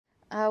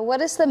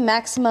What is the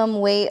maximum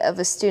weight of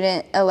a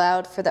student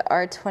allowed for the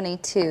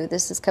R-22?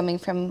 This is coming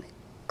from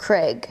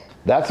Craig.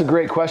 That's a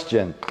great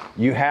question.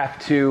 You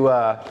have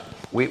to,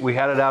 we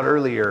had it out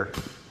earlier.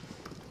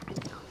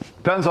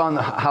 Depends on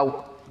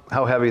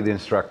how heavy the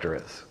instructor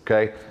is,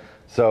 okay?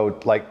 So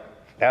like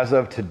as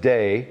of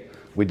today,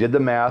 we did the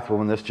math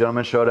when this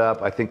gentleman showed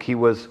up. I think he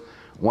was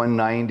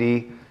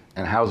 190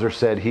 and Hauser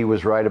said he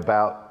was right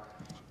about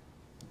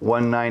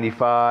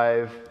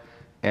 195.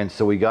 And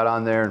so we got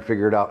on there and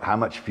figured out how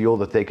much fuel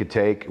that they could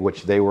take,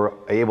 which they were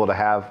able to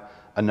have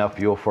enough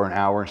fuel for an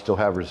hour and still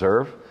have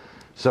reserve.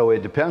 So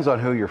it depends on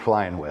who you're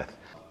flying with.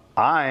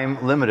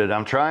 I'm limited.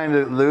 I'm trying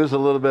to lose a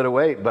little bit of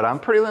weight, but I'm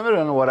pretty limited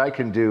on what I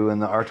can do in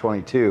the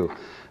R-22.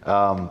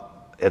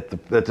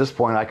 At this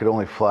point, I could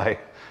only fly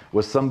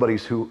with somebody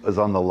who is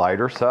on the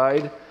lighter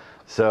side.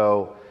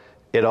 So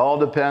it all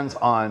depends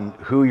on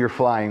who you're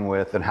flying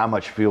with and how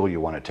much fuel you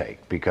want to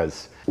take,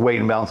 because weight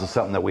and balance is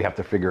something that we have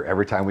to figure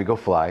every time we go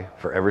fly,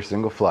 for every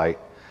single flight,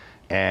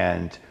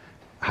 and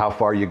how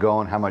far you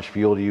going, how much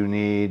fuel do you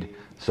need.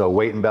 So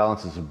weight and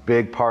balance is a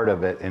big part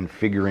of it in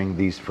figuring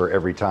these for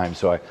every time.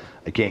 So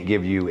I can't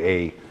give you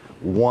a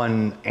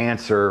one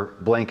answer,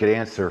 blanket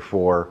answer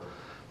for,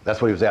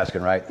 that's what he was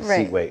asking, right?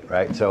 Right. Seat weight,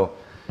 right? So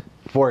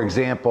for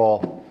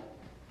example,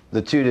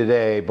 the two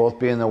today, both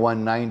being the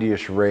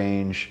 190-ish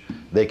range,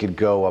 they could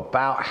go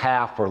about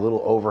half or a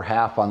little over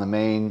half on the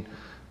main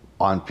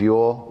on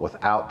fuel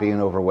without being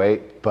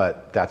overweight,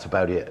 but that's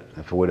about it.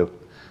 If it would have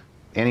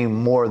any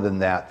more than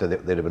that, they'd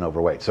have been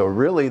overweight. So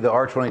really the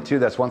R-22,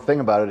 that's one thing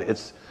about it,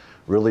 it's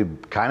really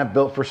kind of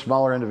built for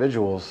smaller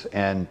individuals,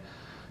 and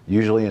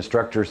usually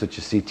instructors that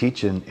you see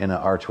teaching in an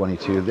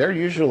R-22, they're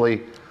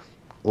usually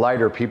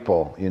lighter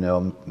people, you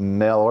know,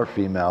 male or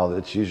female.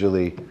 It's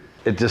usually,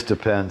 it just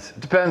depends.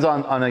 It depends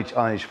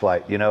on each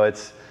flight. You know,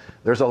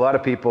 there's a lot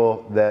of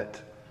people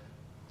that,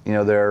 you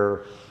know,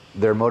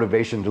 their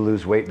motivation to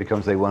lose weight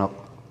becomes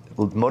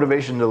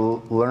motivation to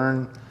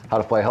learn how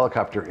to fly a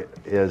helicopter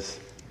is,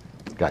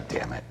 God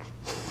damn it.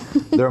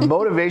 Their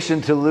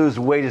motivation to lose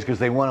weight is because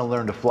they want to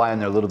learn to fly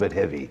and they're a little bit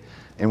heavy.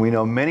 And we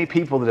know many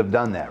people that have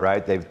done that,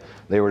 right?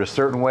 They were at a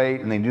certain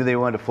weight and they knew they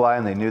wanted to fly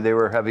and they knew they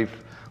were heavy, a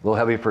little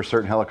heavy for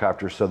certain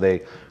helicopters, so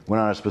they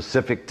went on a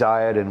specific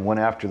diet and went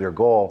after their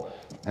goal.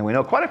 And we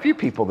know quite a few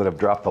people that have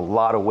dropped a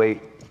lot of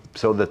weight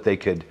so that they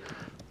could,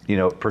 you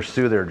know,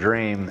 pursue their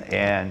dream.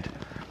 And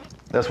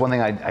that's one thing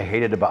I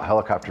hated about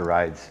helicopter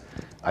rides.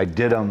 I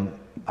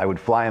would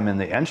fly them in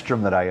the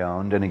Enstrom that I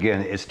owned, and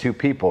again, it's two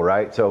people,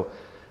 right? So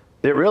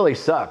it really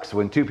sucks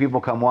when two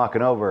people come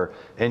walking over,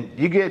 and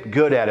you get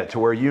good at it to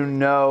where you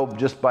know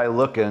just by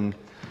looking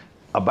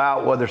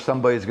about whether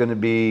somebody's going to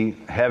be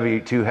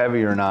too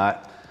heavy or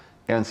not.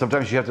 And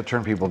sometimes you have to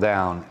turn people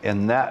down,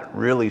 and that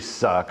really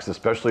sucks,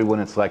 especially when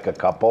it's like a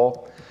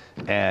couple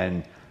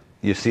and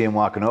you see them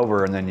walking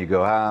over and then you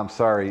go, I'm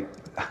sorry.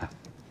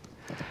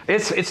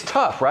 It's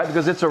tough, right?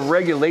 Because it's a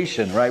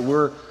regulation, right?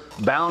 We're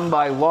bound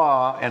by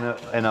law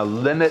and a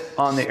limit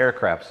on the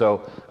aircraft.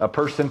 So a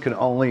person can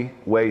only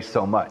weigh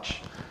so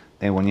much.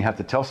 And when you have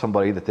to tell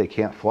somebody that they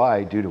can't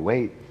fly due to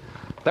weight,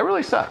 that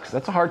really sucks.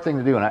 That's a hard thing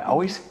to do. And I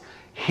always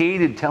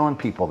hated telling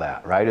people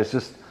that, right? It's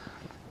just,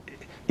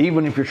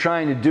 even if you're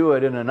trying to do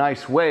it in a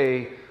nice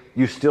way,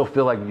 you still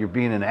feel like you're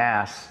being an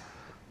ass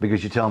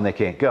because you tell them they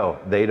can't go.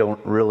 They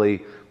don't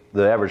really,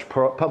 the average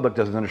public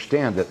doesn't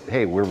understand that,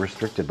 hey, we're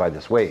restricted by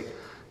this weight.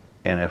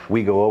 And if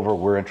we go over,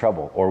 we're in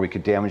trouble, or we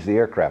could damage the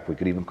aircraft. We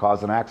could even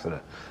cause an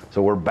accident.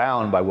 So we're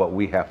bound by what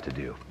we have to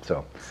do.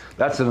 So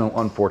that's an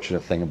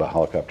unfortunate thing about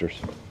helicopters.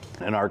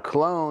 And our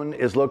clone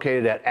is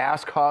located at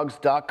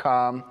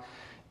askhogs.com.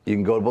 You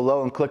can go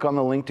below and click on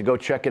the link to go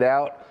check it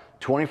out.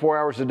 24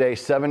 hours a day,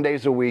 7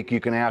 days a week, you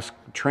can ask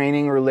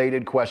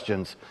training-related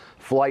questions,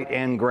 flight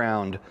and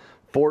ground.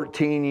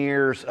 14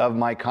 years of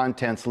my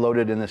content's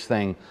loaded in this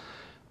thing.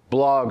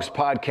 Blogs,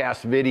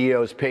 podcasts,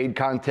 videos, paid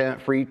content,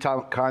 free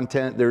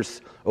content.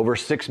 There's over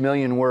 6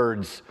 million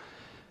words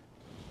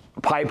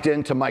piped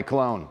into my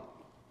clone.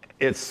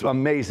 It's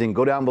amazing.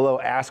 Go down below,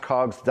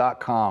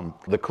 askhogs.com.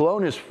 The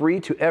clone is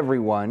free to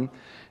everyone,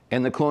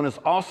 and the clone is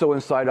also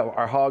inside of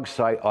our Hog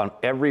site on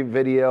every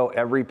video,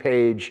 every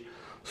page.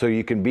 So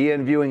you can be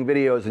in viewing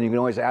videos, and you can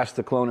always ask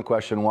the clone a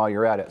question while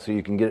you're at it, so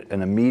you can get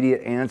an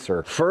immediate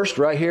answer. First,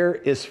 right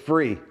here is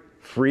free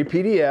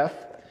PDF,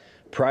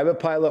 Private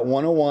Pilot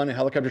 101,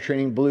 Helicopter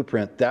Training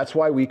Blueprint. That's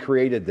why we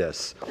created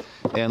this.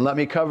 And let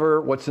me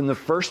cover what's in the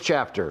first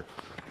chapter.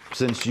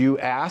 Since you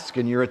ask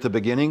and you're at the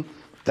beginning,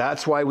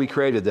 that's why we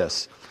created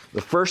this.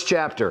 The first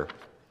chapter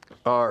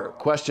are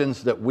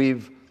questions that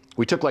we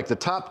took like the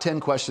top 10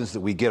 questions that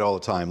we get all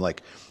the time,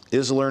 like,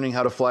 is learning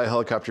how to fly a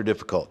helicopter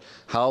difficult?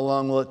 How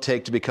long will it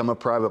take to become a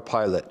private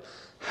pilot?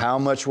 How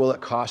much will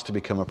it cost to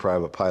become a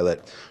private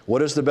pilot?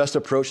 What is the best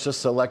approach to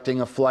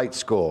selecting a flight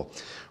school?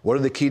 What are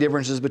the key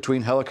differences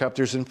between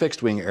helicopters and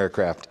fixed-wing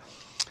aircraft?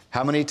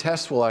 How many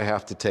tests will I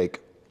have to take?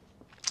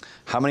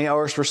 How many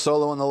hours for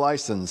solo on the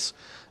license?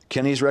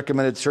 Kenny's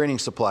recommended training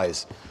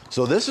supplies.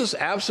 So this is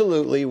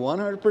absolutely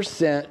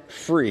 100%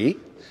 free.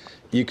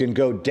 You can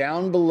go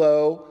down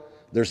below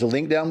There's a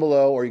link down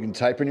below, or you can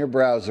type in your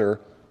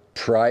browser,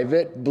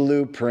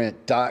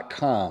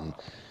 privateblueprint.com,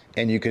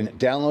 and you can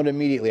download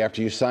immediately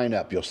after you sign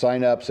up. You'll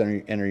sign up,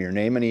 enter your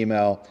name and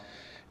email,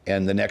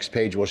 and the next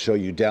page will show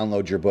you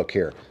download your book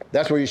here.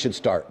 That's where you should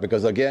start,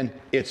 because again,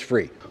 it's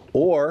free.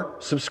 Or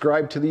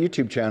subscribe to the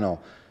YouTube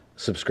channel.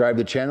 Subscribe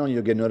to the channel and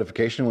you'll get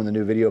notification when the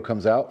new video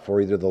comes out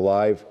for either the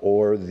live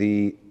or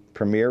the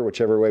premiere,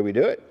 whichever way we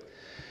do it.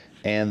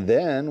 And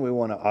then we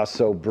want to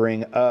also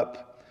bring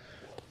up,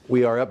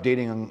 we are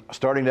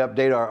starting to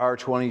update our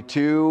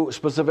R-22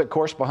 specific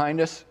course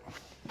behind us.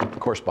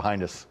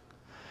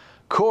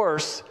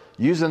 Course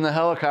using the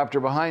helicopter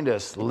behind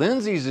us.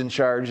 Lindsay's in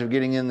charge of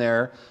getting in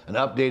there and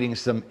updating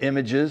some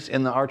images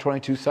in the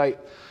R-22 site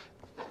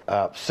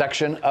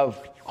section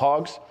of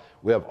hogs.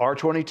 We have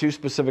R-22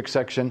 specific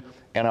section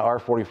and an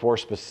R-44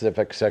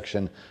 specific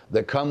section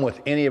that come with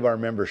any of our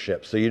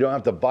memberships. So you don't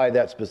have to buy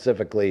that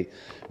specifically.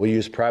 We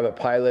use Private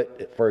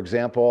Pilot, for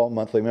example,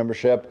 monthly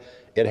membership.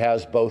 It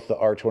has both the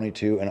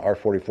R-22 and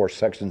R-44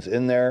 sections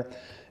in there.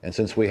 And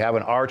since we have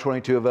an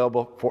R-22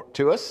 available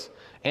to us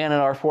and an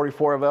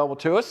R-44 available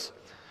to us,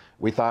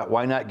 we thought,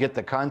 why not get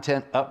the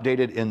content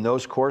updated in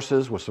those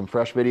courses with some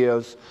fresh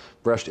videos,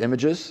 fresh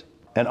images.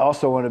 And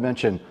also want to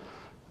mention,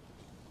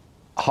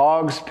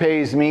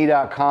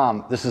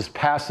 hogspaysme.com. This is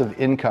passive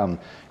income.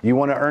 You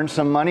want to earn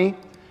some money,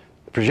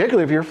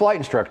 particularly if you're a flight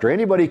instructor.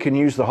 Anybody can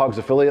use the Hogs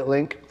affiliate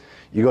link.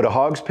 You go to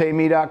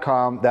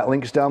hogspaysme.com. That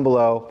link is down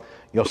below.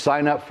 You'll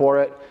sign up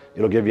for it.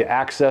 It'll give you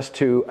access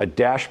to a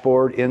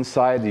dashboard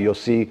inside that you'll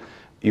see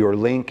your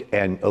link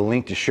and a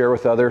link to share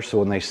with others. So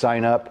when they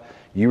sign up,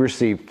 you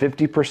receive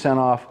 50%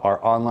 off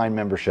our online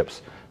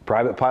memberships.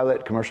 Private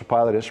Pilot, Commercial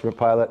Pilot, Instrument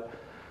Pilot,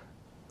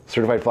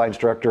 Certified Flight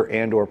Instructor,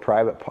 and or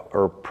private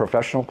or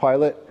professional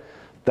pilot.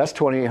 That's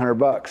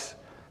 $2,800.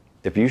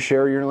 If you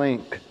share your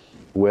link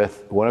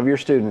with one of your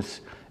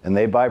students and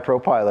they buy Pro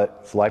Pilot,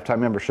 it's a lifetime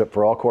membership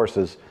for all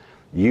courses,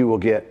 you will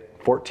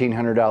get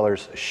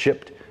 $1,400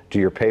 shipped to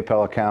your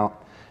PayPal account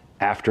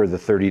after the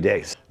 30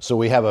 days. So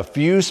we have a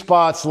few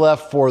spots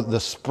left for the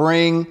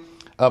spring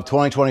of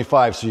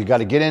 2025. So you got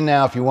to get in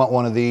now if you want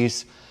one of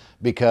these,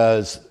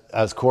 because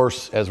as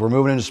we're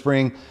moving into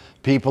spring,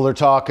 people are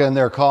talking,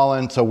 they're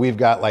calling. So we've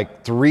got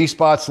like 3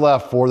 spots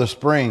left for the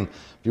spring.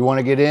 If you want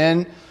to get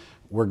in,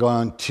 we're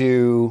going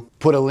to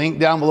put a link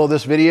down below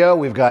this video.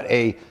 We've got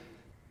a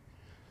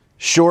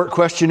short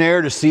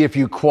questionnaire to see if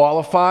you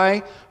qualify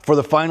for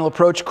the final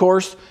approach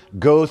course.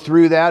 Go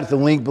through that at the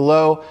link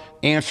below,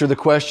 answer the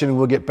question, and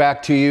we'll get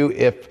back to you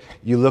if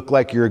you look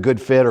like you're a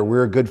good fit or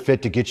we're a good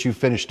fit to get you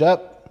finished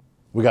up.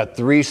 We got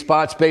 3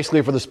 spots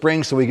basically for the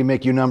spring, so we can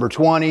make you number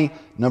 20,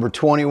 number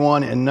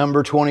 21, and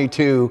number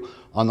 22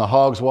 on the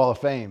Hogs Wall of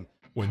Fame.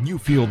 When you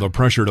feel the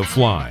pressure to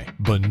fly,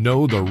 but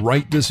know the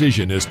right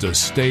decision is to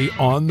stay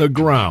on the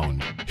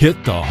ground,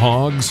 hit the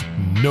Hogs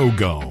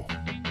no-go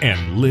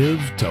and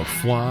live to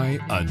fly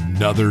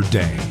another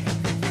day.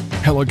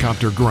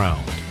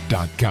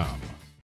 Helicopterground.com